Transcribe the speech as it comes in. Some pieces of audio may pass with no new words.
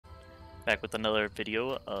Back with another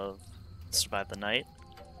video of Survive the Night.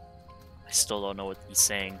 I still don't know what he's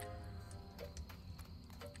saying.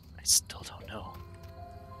 I still don't know.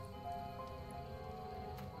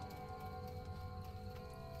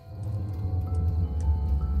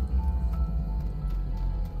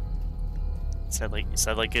 Is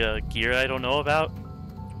that like a gear I don't know about?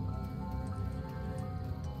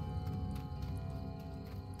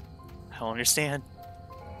 I don't understand.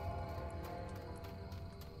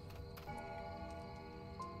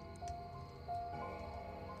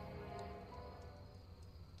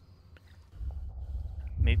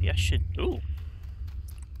 Maybe I should. Ooh.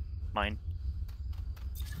 Mine.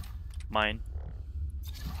 Mine.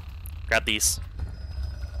 Grab these.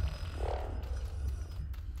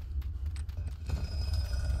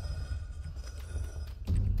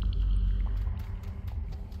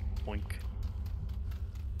 Boink.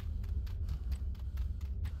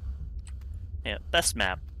 Yeah, best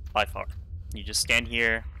map by far. You just stand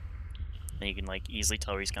here, and you can like easily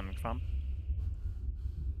tell where he's coming from.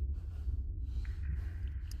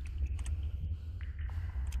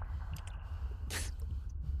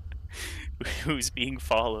 Who's being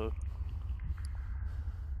followed?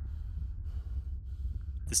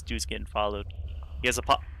 This dude's getting followed. He has a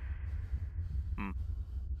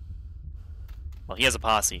Well, he has a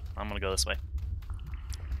posse. I'm gonna go this way.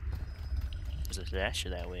 There's a slasher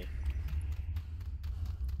that way.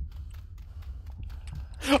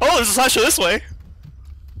 Oh, there's a slasher this way!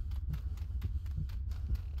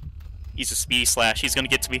 He's a speedy slash. He's gonna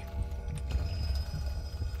get to me.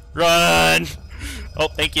 Run! Oh,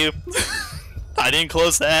 thank you. I didn't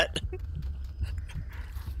close that.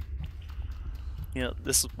 You know,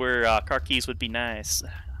 this is where car keys would be nice.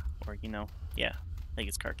 Or, you know, yeah, I think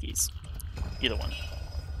it's car keys. Either one.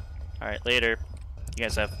 Alright, later. You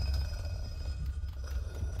guys have...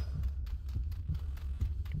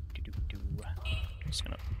 Just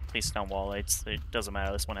gonna place down wall lights. It doesn't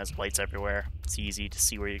matter, this one has lights everywhere. It's easy to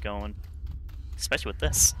see where you're going. Especially with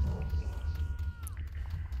this.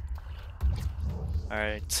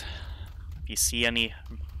 Alright. If you see any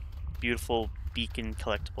beautiful beacon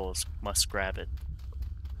collectibles, must grab it.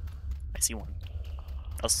 I see one.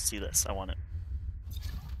 I also see this. I want it.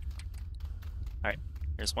 Alright,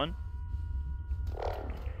 here's one.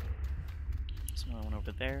 There's another one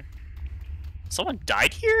over there. Someone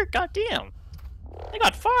died here? God damn. They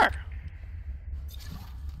got far.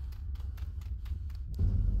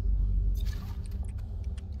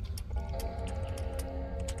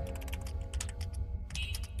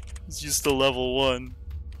 It's just a level 1.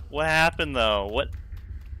 What happened though? What?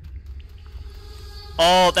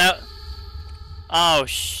 Oh, that... Oh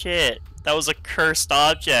shit. That was a cursed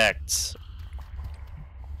object.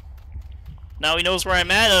 Now he knows where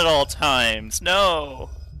I'm at all times. No.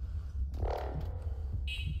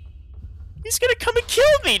 He's gonna come and kill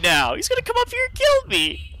me now. He's gonna come up here and kill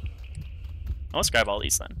me. Let's grab all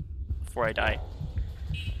these then, before I die.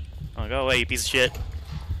 Oh, go away, you piece of shit.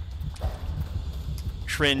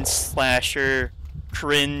 Cringe slasher.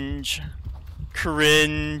 Cringe.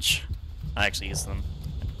 Cringe. I actually use them.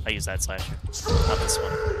 I use that slasher. Not this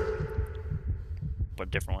one. But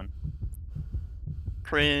a different one.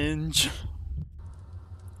 Cringe.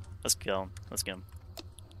 Let's kill him. Let's get him.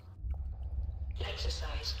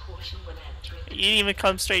 Exercise caution when entering. He didn't even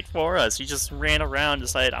come straight for us. He just ran around and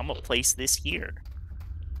decided, I'm gonna place this here.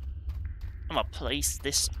 I'm gonna place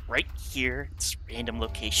this right here. It's random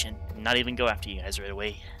location. Not even go after you guys right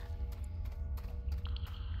away.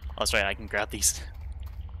 Oh, that's right, I can grab these.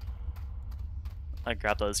 I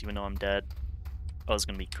grab those even though I'm dead. Oh, it's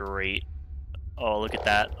gonna be great. Oh, look at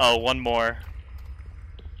that. Oh, one more.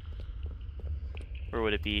 Where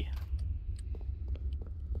would it be?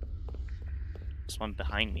 There's one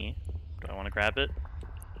behind me. Do I want to grab it?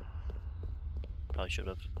 Probably should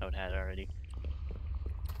have. I would have had it already.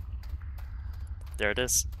 There it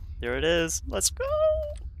is. There it is. Let's go!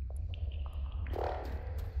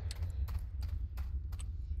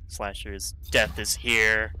 Slasher's death is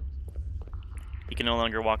here. He can no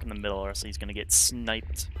longer walk in the middle or else he's gonna get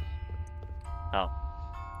sniped. Oh.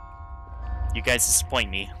 You guys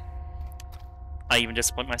disappoint me. I even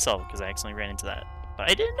disappoint myself because I accidentally ran into that.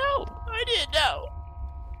 But I didn't know! I didn't know!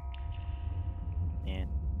 Man.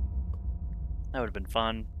 That would have been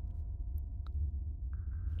fun.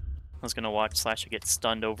 I was gonna watch Slasher get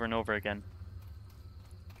stunned over and over again.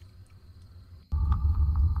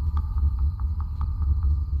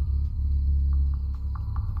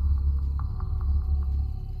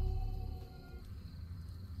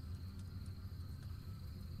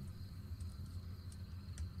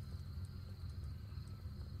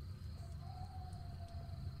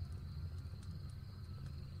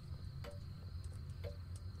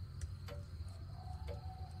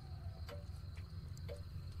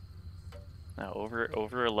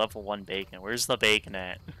 Over a level 1 bacon. Where's the bacon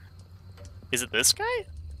at? Is it this guy?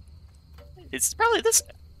 It's probably this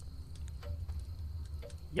guy.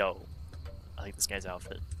 Yo, I like this guy's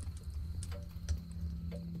outfit.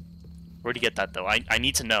 Where'd you get that though? I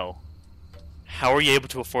need to know. How are you able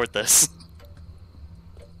to afford this?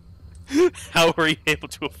 How are you able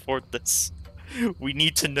to afford this? We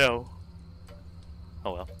need to know.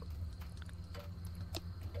 Oh well.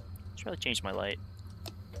 Should probably change my light.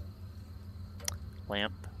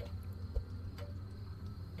 Lamp.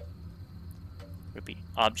 Would be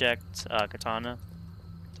object, katana.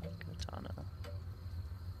 Katana.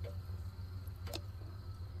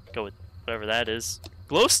 Go with whatever that is.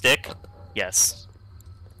 Glow stick? Yes.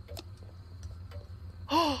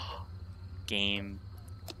 Game.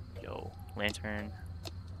 Yo. Lantern.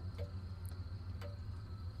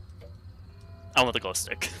 I want the glow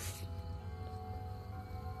stick.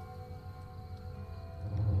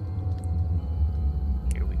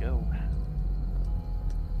 Here we go.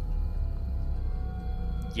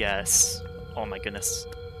 Yes. Oh my goodness.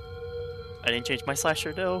 I didn't change my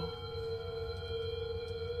slasher, no.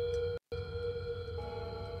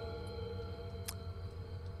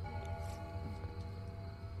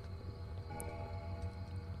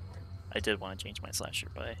 I did want to change my slasher,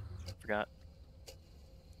 but I forgot.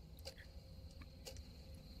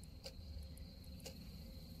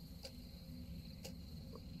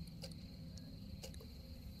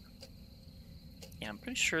 Yeah, I'm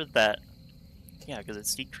pretty sure that... Yeah, because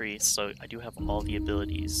it's decreased, so I do have all the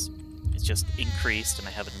abilities. It's just increased, and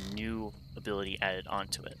I have a new ability added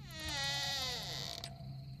onto it.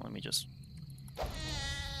 Let me just...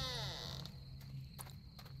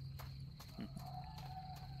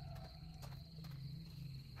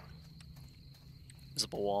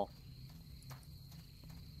 Visible wall.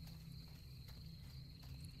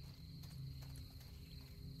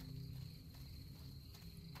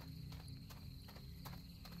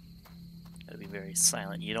 Gotta be very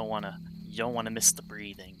silent. You don't wanna miss the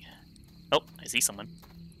breathing. Oh, I see someone.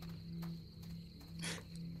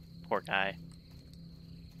 Poor guy.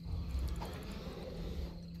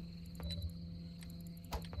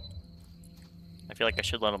 I feel like I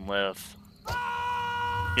should let him live.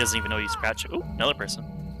 He doesn't even know he's crouching. Ooh, another person.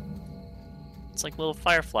 It's like little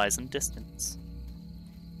fireflies in the distance.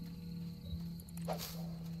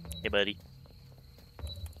 Hey, buddy.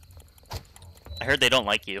 I heard they don't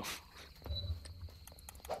like you.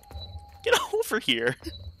 Get over here.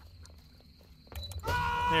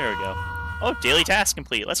 There we go. Oh, daily task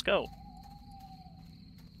complete. Let's go.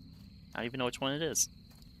 I don't even know which one it is.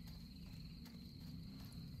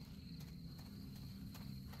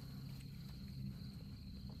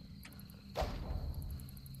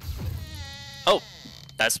 Oh,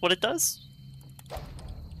 that's what it does?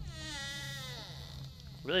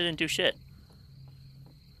 Really didn't do shit.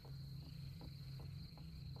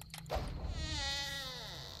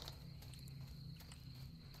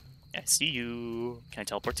 I see you. Can I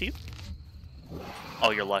teleport to you?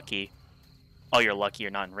 Oh, you're lucky. Oh, you're lucky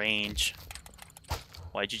you're not in range.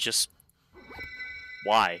 Why'd you just...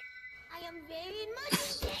 Why? I am very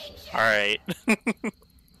much. Alright.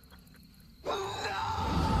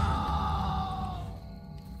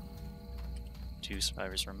 Two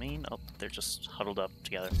survivors remain. Oh, they're just huddled up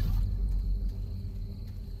together.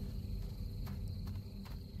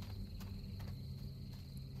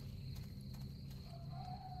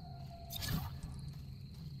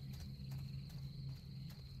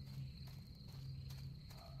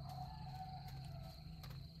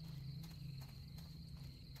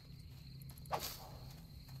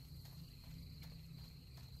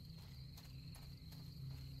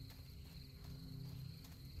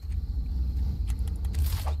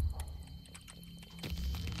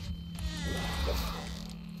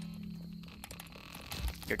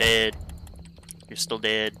 You're dead. You're still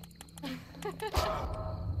dead.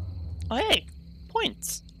 Oh, hey!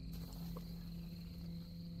 Points!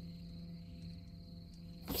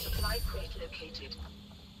 Supply crate located.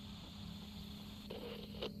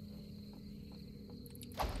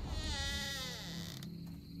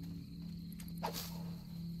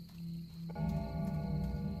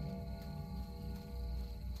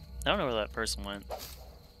 I don't know where that person went.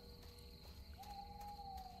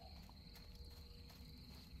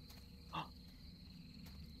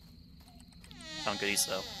 Found goodies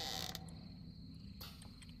though.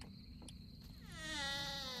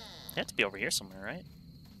 They have to be over here somewhere, right?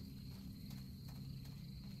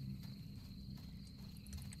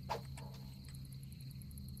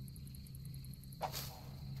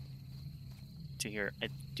 To hear, I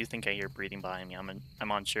do think I hear breathing behind me.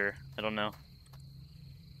 I'm unsure. I don't know.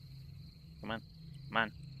 Come on, come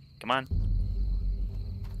on, come on.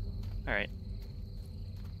 Alright.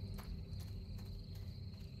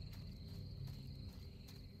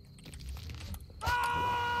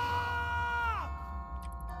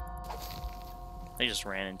 They just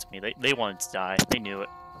ran into me. They wanted to die. They knew it.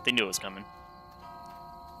 They knew it was coming.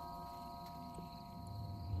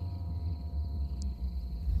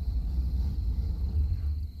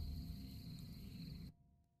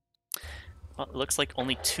 Well, it looks like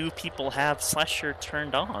only 2 people have Slasher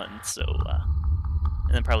turned on, so,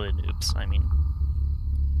 and then probably the noobs, I mean.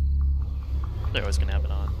 They're always gonna have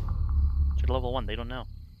it on. They're level 1, they don't know.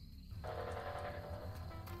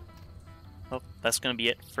 Well, that's gonna be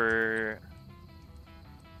it for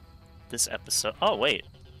this episode. Oh, wait.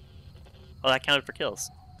 Oh, that counted for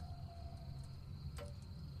kills.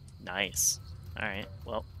 Nice. Alright,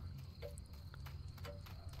 well.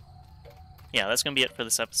 Yeah, that's gonna be it for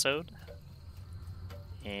this episode.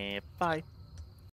 Bye.